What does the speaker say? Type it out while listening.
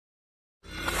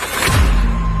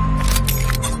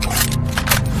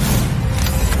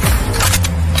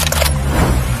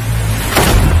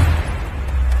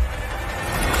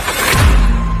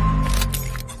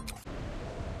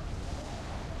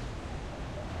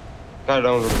काय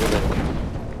डाउनलोड केलं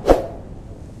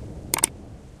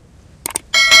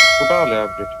कुठं आलंय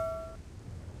अपडेट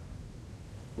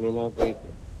मी नाही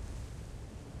बघितलं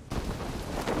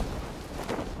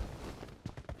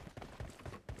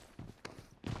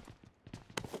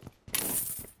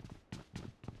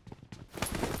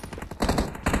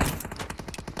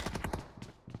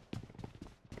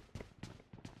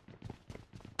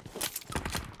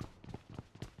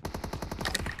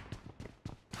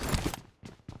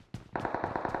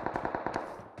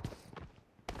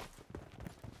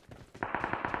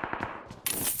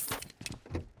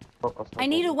I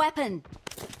need a weapon.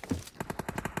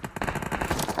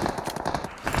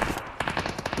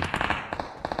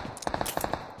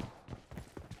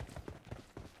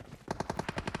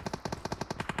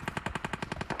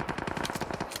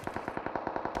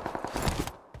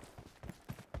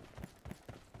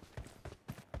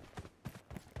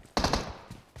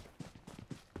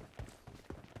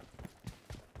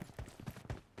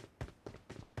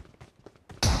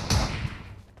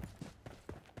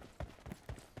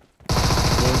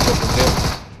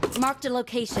 Marked a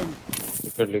location.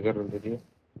 इकडली करून दिली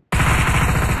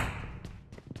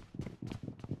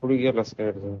पुढे गेलास काय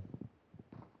अडचण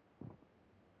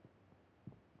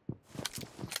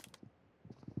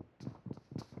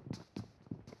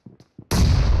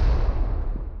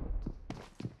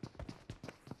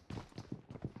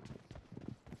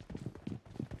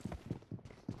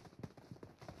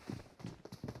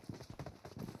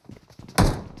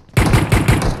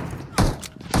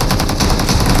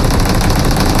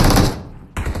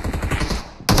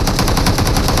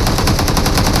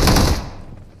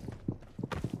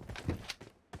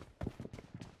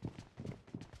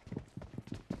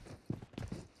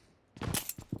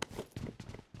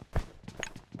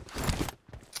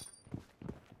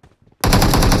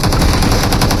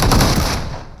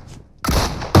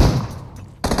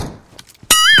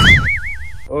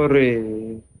अरे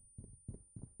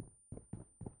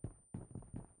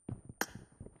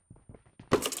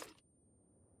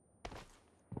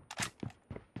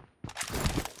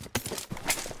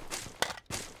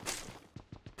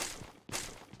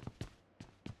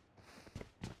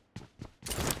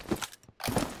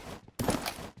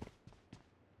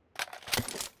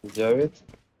जावेद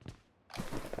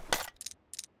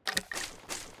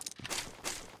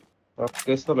आप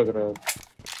कैसा लग रहा है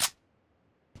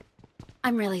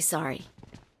I'm really sorry.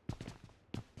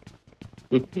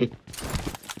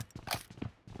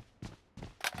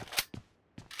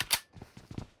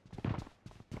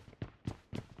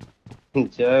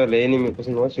 Javed enemy कुछ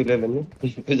नॉच ले लेने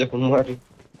तुझे कौन मारी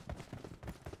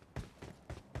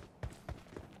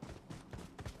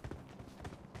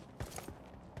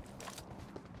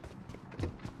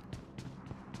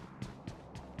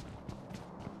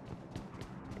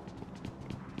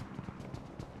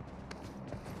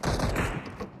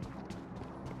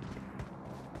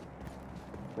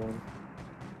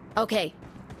Okay.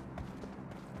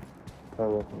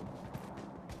 हाँ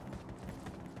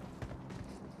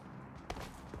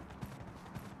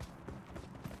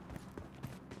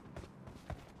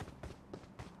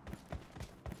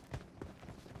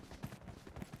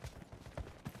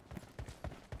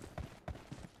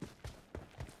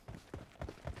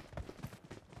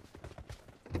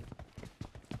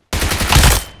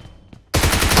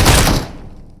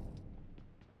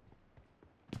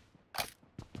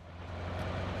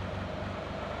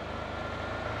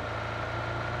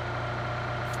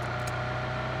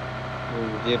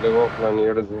ये लोगों प्लान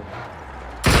येड़े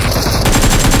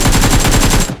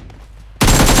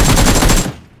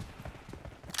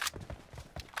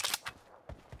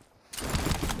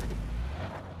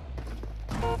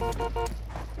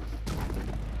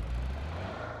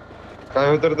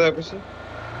काय उतरता है कुछ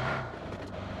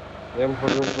एम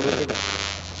फोर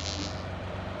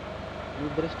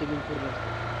ब्रेस्ट टीम पूर्ण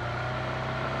असते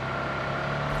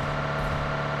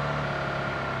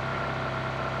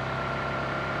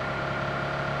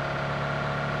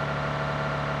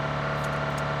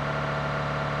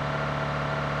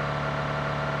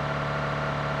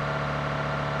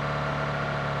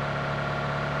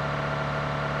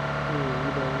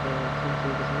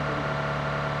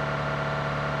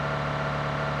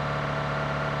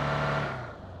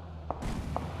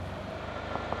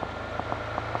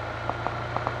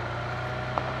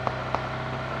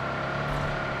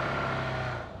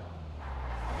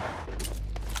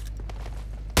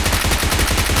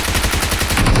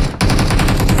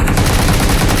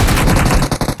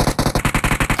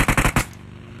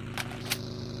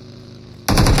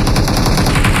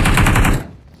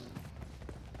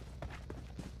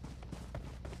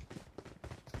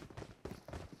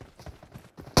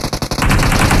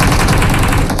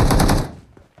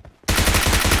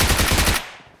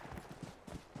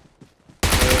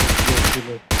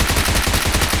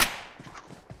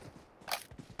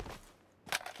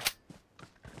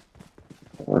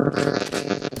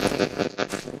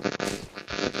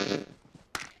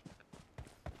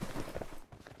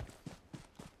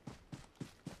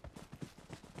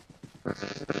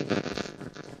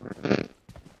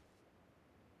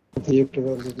ये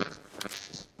डाल दीजिए।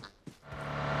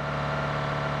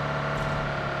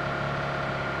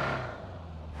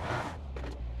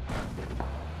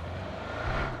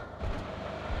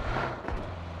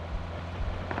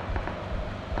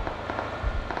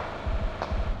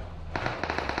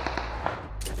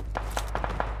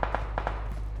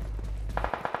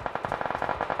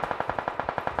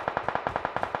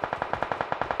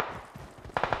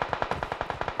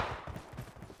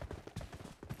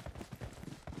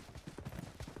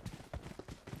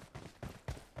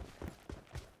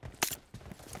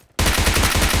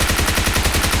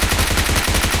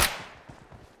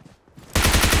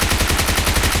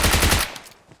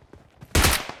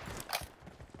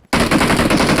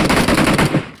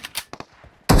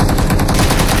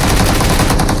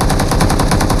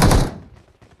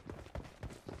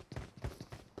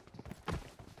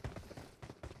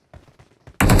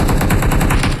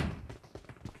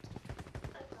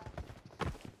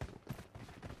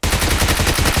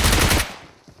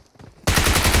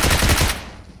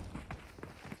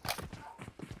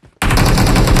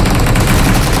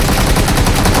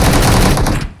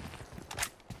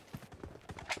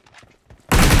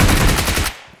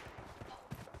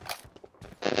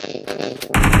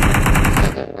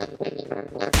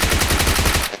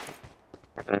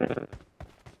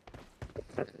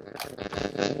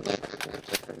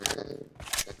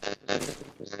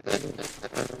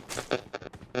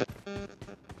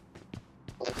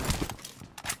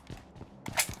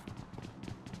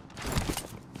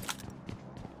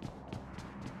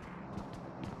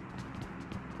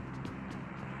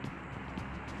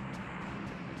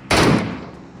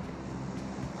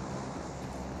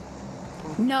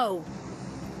 No.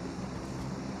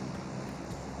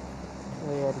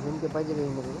 यार गेम के पाहिजे का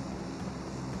इंद्र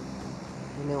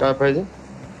काय पाहिजे?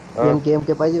 गेम गेम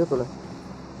के पाहिजे का तुला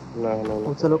नाही नाही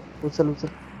उचल उचल उचल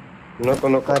नको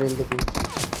नको. कार येईल ते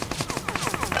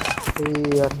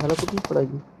यार ह्याला कुठून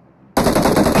पडायची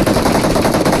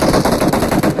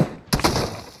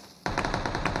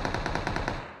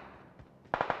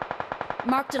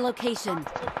Marked a location.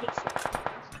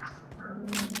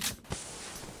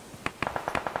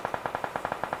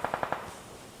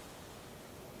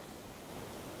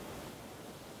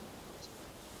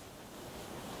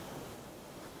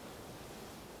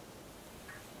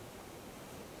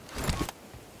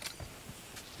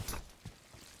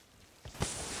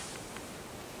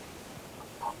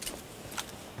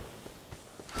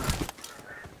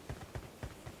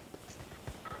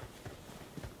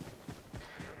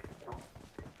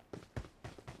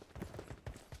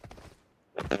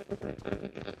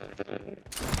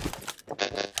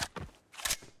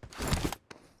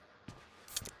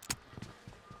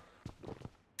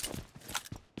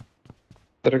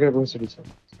 तर काय भोसडीचं.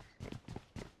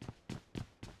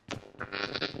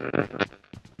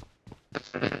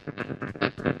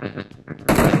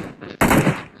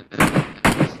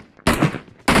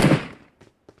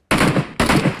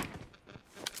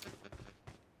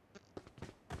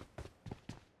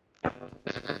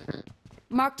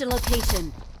 Marked a location.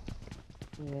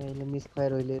 Miss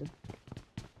fire होईल रे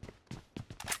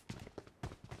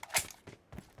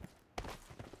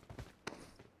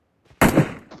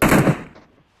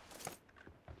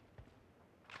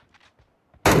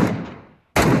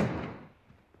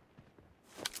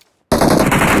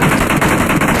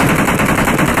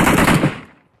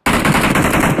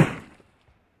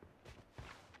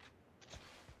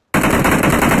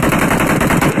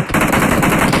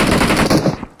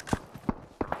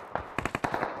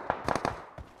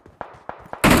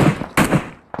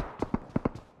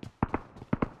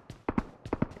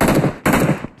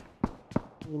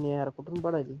यार कुठून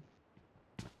पडायची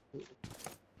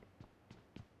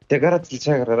त्या घरात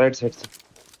राईट साईडचं.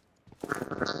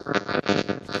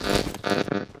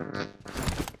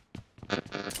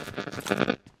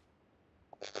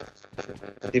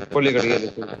 ती पलीकडे गेले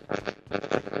तू.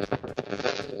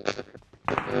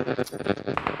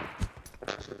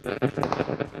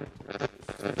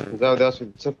 जाऊ दे असू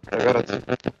दे. चल त्या घरात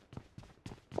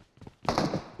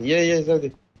ये जाऊ दे.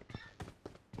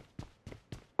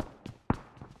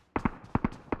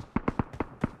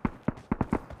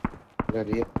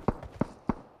 घरी ये.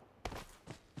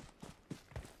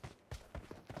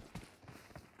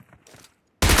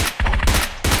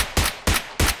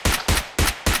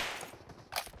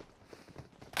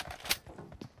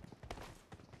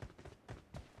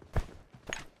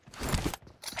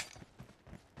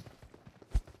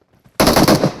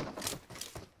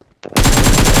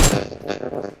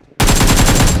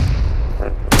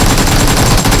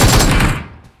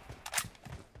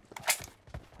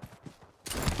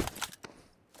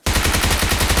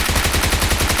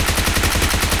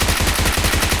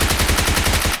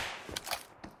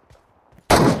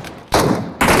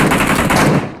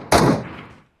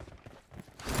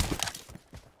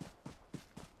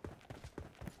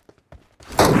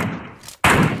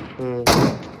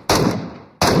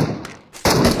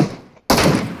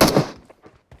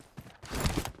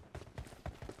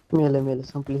 मेले मेले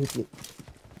संपली घेतली.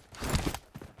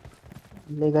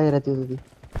 लय काय राहते होती.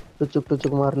 टुचुक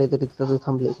टुचुक मारले तरी तिथं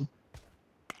थांबले ती.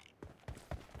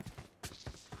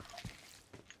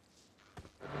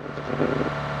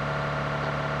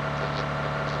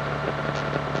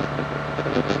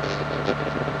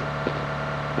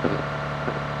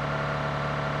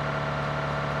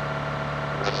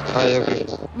 हा ओके.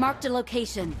 Marked a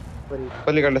location. परी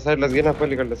पलीकडल्या साईडलाच घे ना,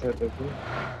 पलीकडल्या साईडलाच घे.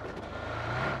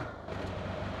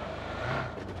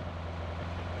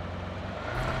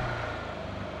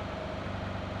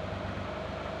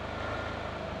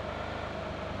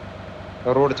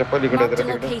 रोडच्या पलीकडे Marked a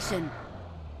जरा तिकडे. location.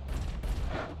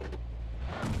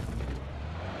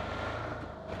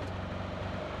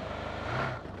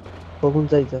 बघून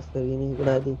जायचं असतं हिने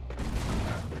इकडं आधी.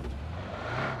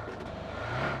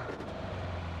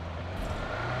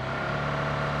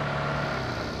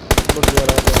 बघ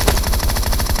जरा आधी.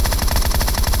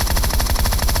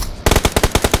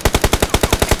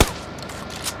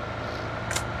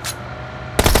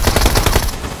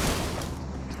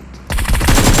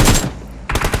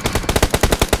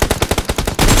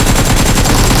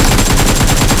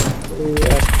 अरे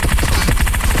यार,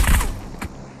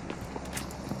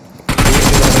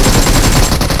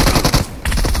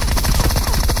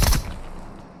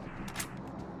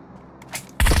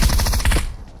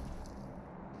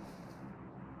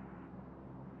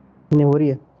 हिने वर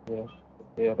ये.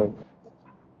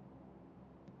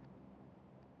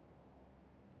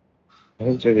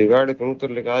 ह्यांच्या गाडीतून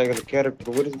उतरले काय गेलं कॅरेक्टर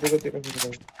वरच बघते का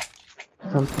काय.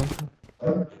 थांब थांब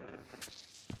थांब.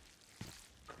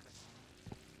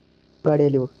 गाडी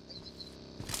आली बघ.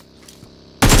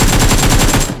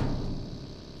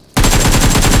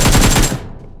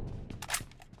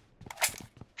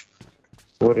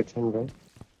 वर थांबला.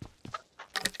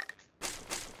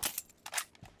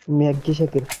 मॅग घे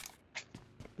शकील.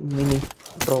 Mini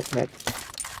drop मॅग.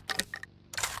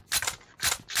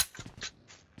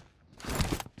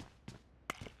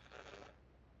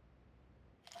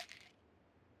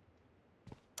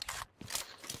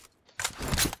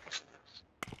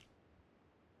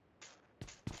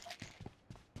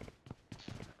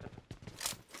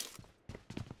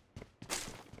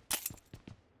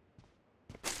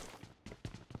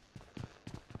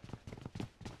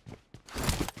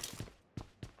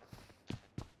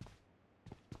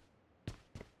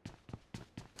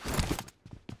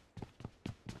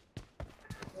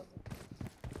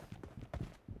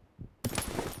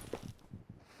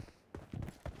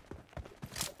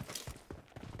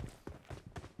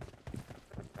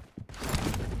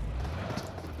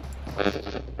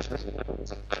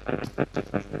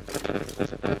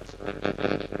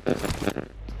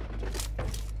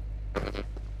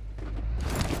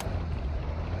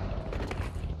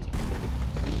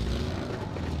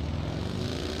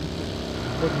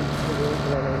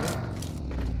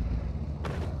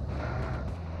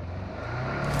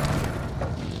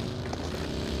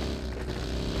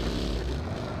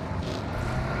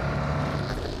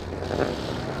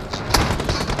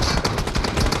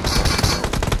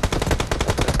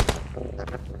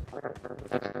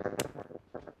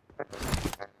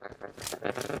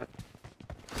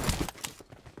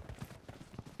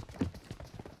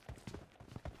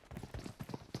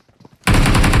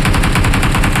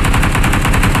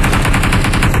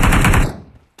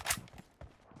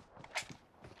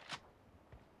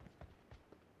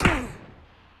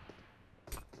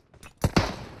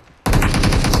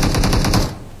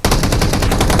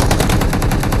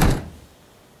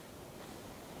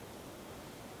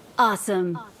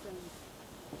 Awesome.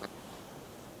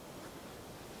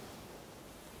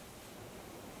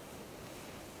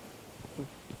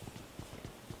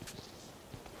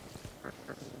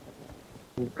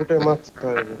 कुठे मागच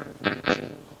काय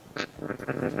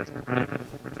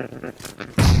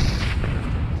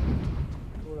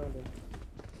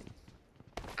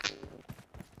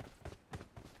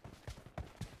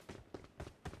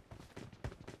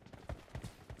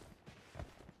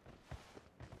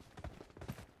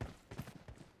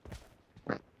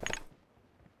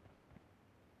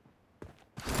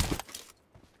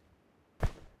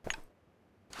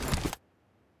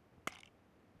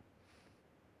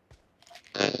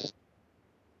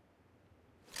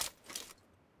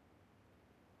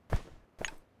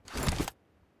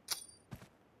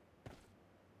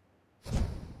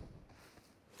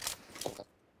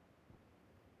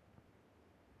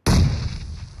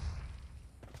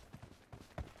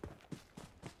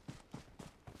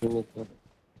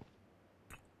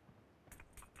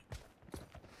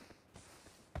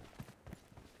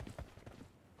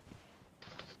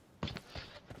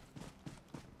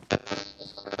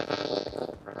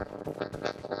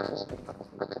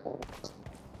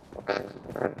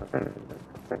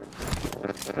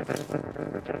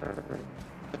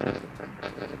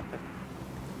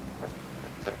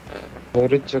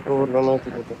रिच को बोलना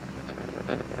थी तो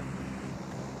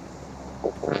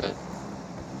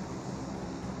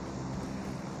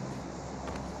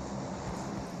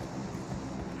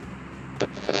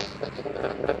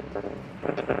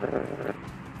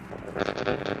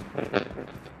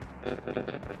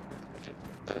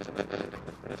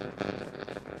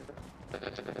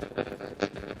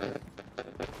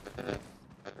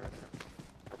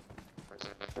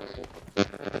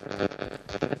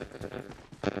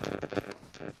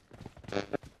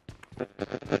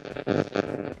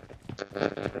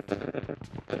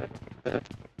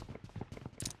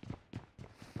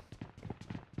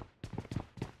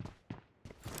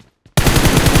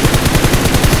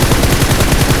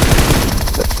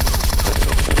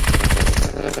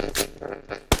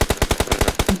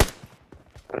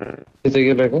किसे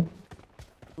गेला का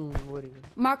वर गेलं.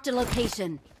 Marked a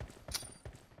location.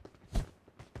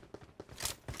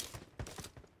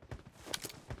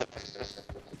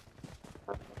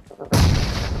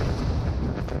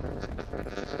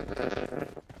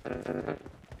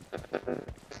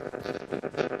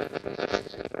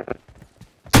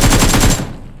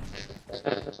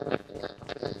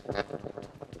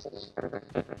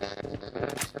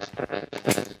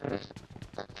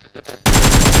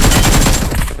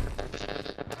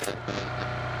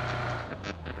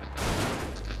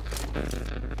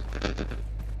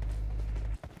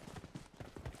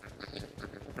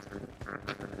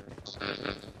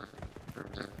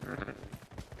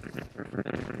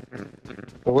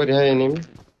 वर है नहीं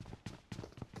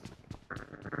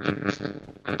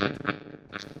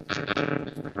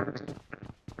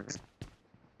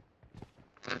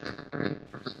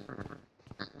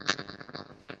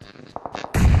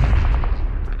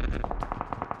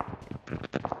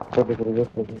छोटे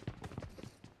छोटे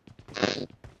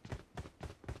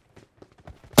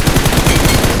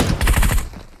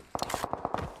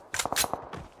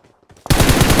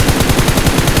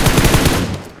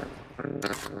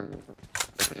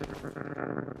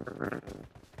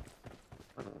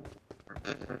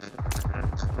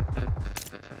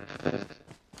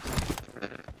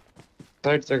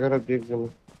साइडच्या घरात एक जण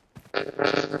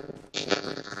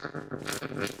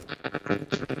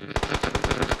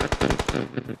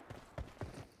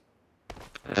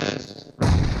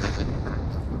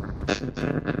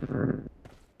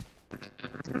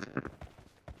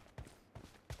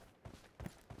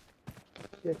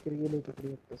शाकीर गेले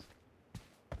तिकडे एकटाच.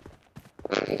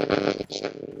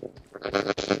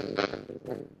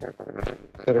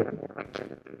 खरं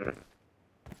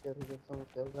त्या रिझल्ट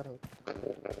समोर घरावर.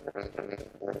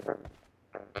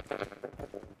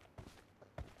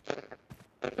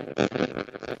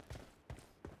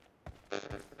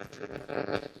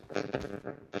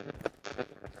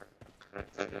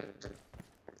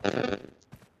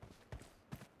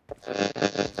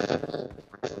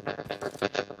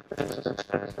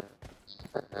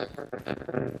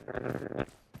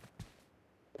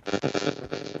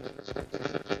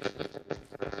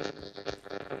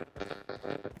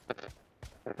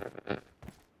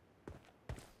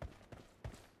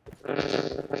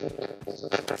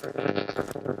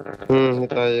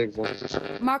 इथं आहे एक जण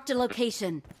Marked a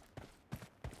location.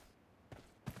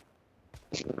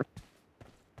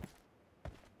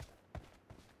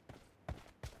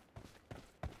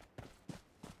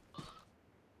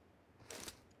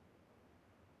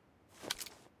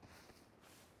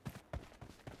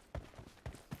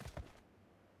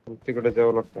 तिकडे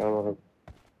जावं लागतं आम्हाला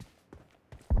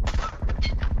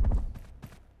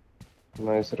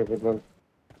नाही सर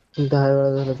 10 वेळा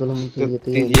झालं तुला म्हणतो येते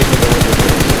ती